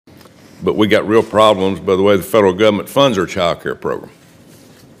but we got real problems by the way the federal government funds our child care program.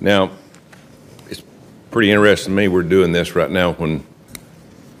 Now, it's pretty interesting to me we're doing this right now when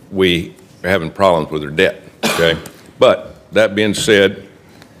we are having problems with our debt, okay? But that being said,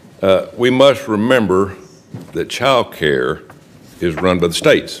 we must remember that child care is run by the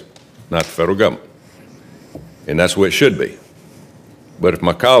states, not the federal government. And that's the way it should be. But if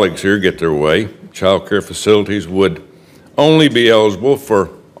my colleagues here get their way, child care facilities would only be eligible for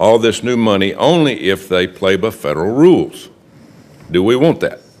all this new money only if they play by federal rules. Do we want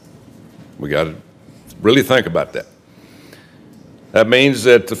that? We got to really think about that. That means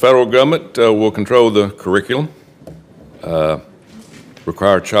that the federal government will control the curriculum,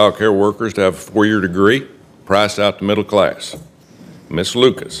 require child care workers to have a 4-year degree, price out the middle class. Ms.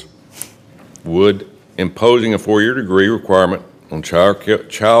 Lucas, would imposing a 4-year degree requirement on child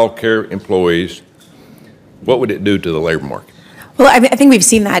care employees, what would it do to the labor market? Well, I think we've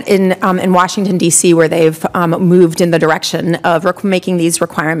seen that in Washington, D.C., where they've moved in the direction of making these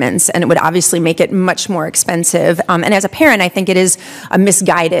requirements, and it would obviously make it much more expensive. And as a parent, I think it is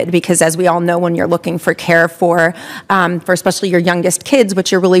misguided because, as we all know, when you're looking for care for especially your youngest kids,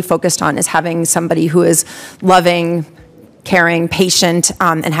 what you're really focused on is having somebody who is loving, caring, patient,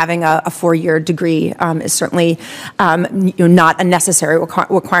 and having a 4-year degree is certainly not a necessary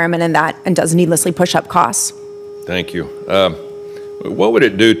requirement in that, and does needlessly push up costs. Thank you. What would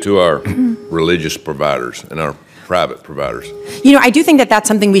it do to our religious providers and our private providers? You know, I do think that that's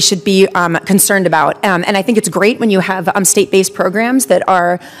something we should be concerned about. And I think it's great when you have state-based programs that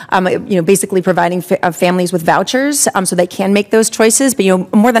are, basically providing families with vouchers so they can make those choices.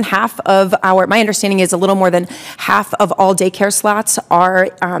 But, more than half of my understanding is a little more than half of all daycare slots are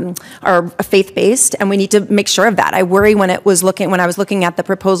faith-based, and we need to make sure of that. I worry when I was looking at the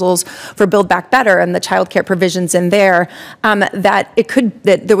proposals for Build Back Better and the child care provisions in there, that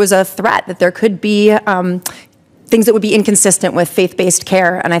there was a threat that there could be things that would be inconsistent with faith-based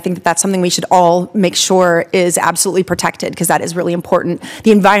care, and I think that that's something we should all make sure is absolutely protected, because that is really important.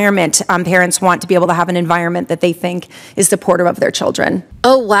 The environment, parents want to be able to have an environment that they think is supportive of their children.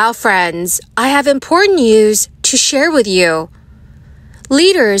 Oh wow, friends, I have important news to share with you.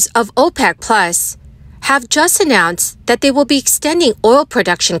 Leaders of OPEC Plus have just announced that they will be extending oil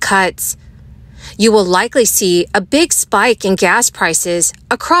production cuts. You will likely see a big spike in gas prices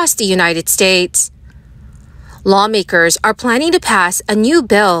across the United States. Lawmakers are planning to pass a new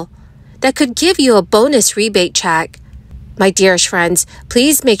bill that could give you a bonus rebate check. My dearest friends,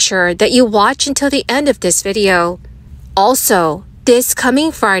 please make sure that you watch until the end of this video. Also, this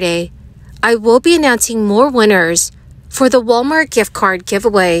coming Friday, I will be announcing more winners for the Walmart gift card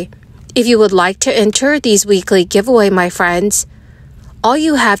giveaway. If you would like to enter these weekly giveaway, my friends, all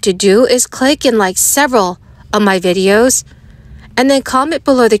you have to do is click and like several of my videos, and then comment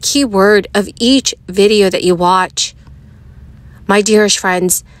below the keyword of each video that you watch. My dearest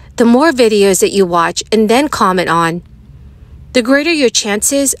friends, the more videos that you watch and then comment on, the greater your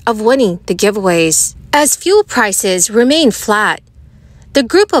chances of winning the giveaways. As fuel prices remain flat, the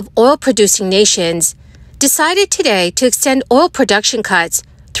group of oil-producing nations decided today to extend oil production cuts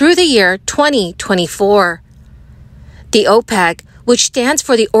through the year 2024. The OPEC, which stands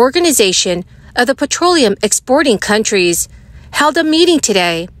for the Organization of the Petroleum Exporting Countries, held a meeting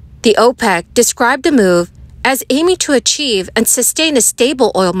today. The OPEC described the move as aiming to achieve and sustain a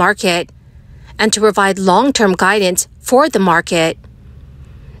stable oil market and to provide long-term guidance for the market.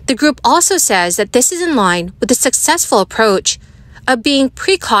 The group also says that this is in line with the successful approach of being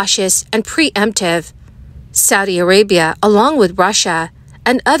precautious and preemptive. Saudi Arabia, along with Russia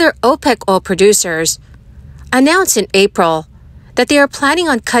and other OPEC oil producers, announced in April that they are planning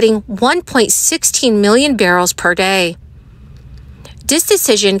on cutting 1.16 million barrels per day. This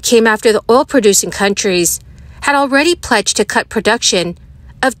decision came after the oil-producing countries had already pledged to cut production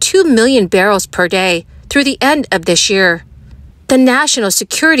of 2 million barrels per day through the end of this year. The National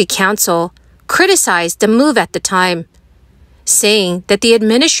Security Council criticized the move at the time, saying that the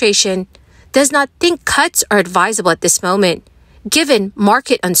administration does not think cuts are advisable at this moment, given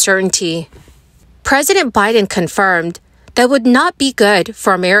market uncertainty. President Biden confirmed that would not be good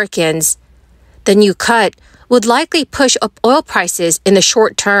for Americans. The new cut would likely push up oil prices in the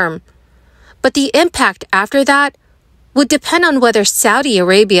short term, but the impact after that would depend on whether Saudi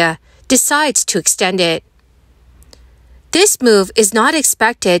Arabia decides to extend it. This move is not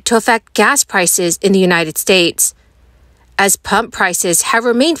expected to affect gas prices in the United States, as pump prices have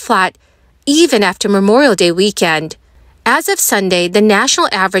remained flat even after Memorial Day weekend. As of Sunday, the national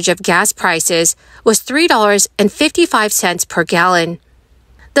average of gas prices was $3.55 per gallon.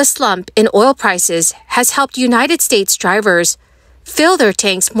 The slump in oil prices has helped United States drivers fill their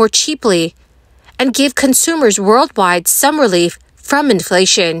tanks more cheaply, and give consumers worldwide some relief from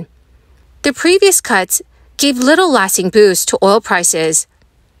inflation. The previous cuts gave little lasting boost to oil prices.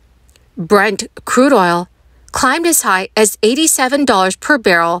 Brent crude oil climbed as high as $87 per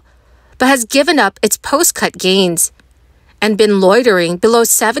barrel, but has given up its post-cut gains and been loitering below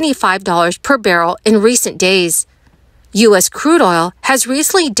 $75 per barrel in recent days. U.S. crude oil has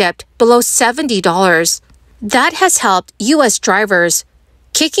recently dipped below $70. That has helped U.S. drivers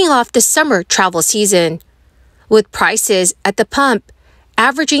kicking off the summer travel season, with prices at the pump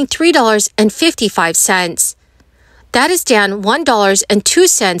averaging $3.55. That is down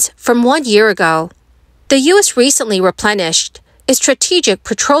 $1.02 from 1 year ago. The U.S. recently replenished its strategic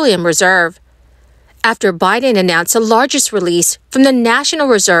petroleum reserve after Biden announced the largest release from the National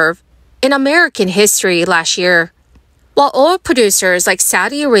Reserve in American history last year. While oil producers like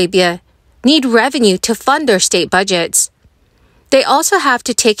Saudi Arabia need revenue to fund their state budgets, they also have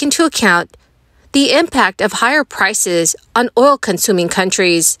to take into account the impact of higher prices on oil-consuming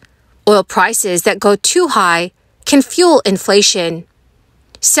countries. Oil prices that go too high can fuel inflation,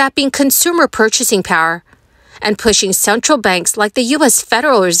 sapping consumer purchasing power and pushing central banks like the U.S.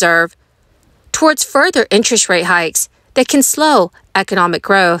 Federal Reserve towards further interest rate hikes that can slow economic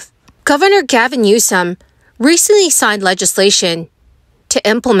growth. Governor Gavin Newsom recently signed legislation to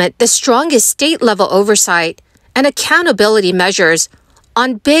implement the strongest state-level oversight and accountability measures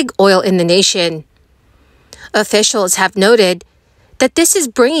on big oil in the nation. Officials have noted that this is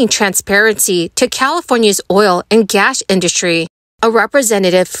bringing transparency to California's oil and gas industry. A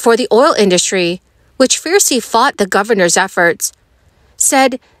representative for the oil industry, which fiercely fought the governor's efforts,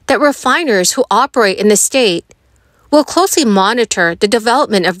 said that refiners who operate in the state will closely monitor the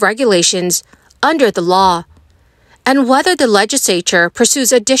development of regulations under the law and whether the legislature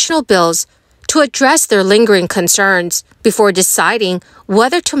pursues additional bills to address their lingering concerns before deciding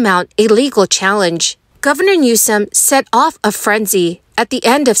whether to mount a legal challenge. Governor Newsom set off a frenzy at the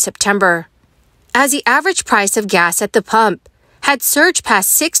end of September, as the average price of gas at the pump had surged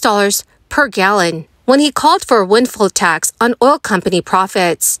past $6 per gallon when he called for a windfall tax on oil company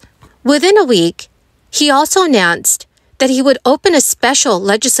profits. Within a week, he also announced that he would open a special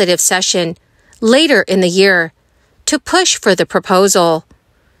legislative session later in the year to push for the proposal,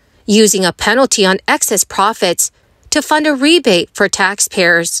 using a penalty on excess profits to fund a rebate for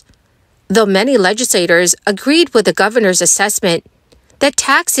taxpayers. Though many legislators agreed with the governor's assessment that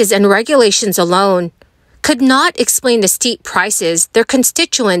taxes and regulations alone could not explain the steep prices their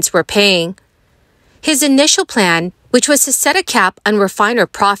constituents were paying, his initial plan, which was to set a cap on refiner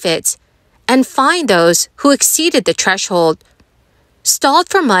profits and fine those who exceeded the threshold, stalled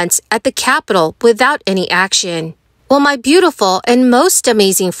for months at the Capitol without any action. Well, my beautiful and most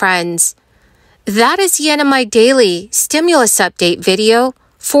amazing friends, that is the end of my daily stimulus update video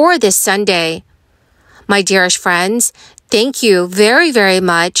for this Sunday. My dearest friends, thank you very, very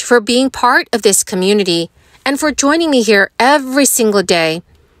much for being part of this community and for joining me here every single day.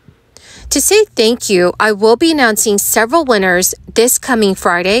 To say thank you, I will be announcing several winners this coming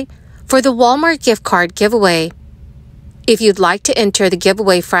Friday for the Walmart gift card giveaway. If you'd like to enter the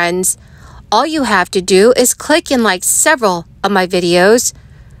giveaway, friends, all you have to do is click and like several of my videos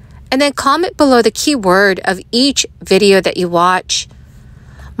and then comment below the keyword of each video that you watch.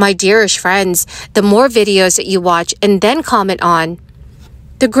 My dearest friends, the more videos that you watch and then comment on,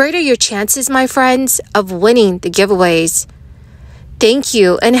 the greater your chances, my friends, of winning the giveaways. Thank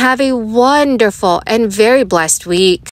you and have a wonderful and very blessed week.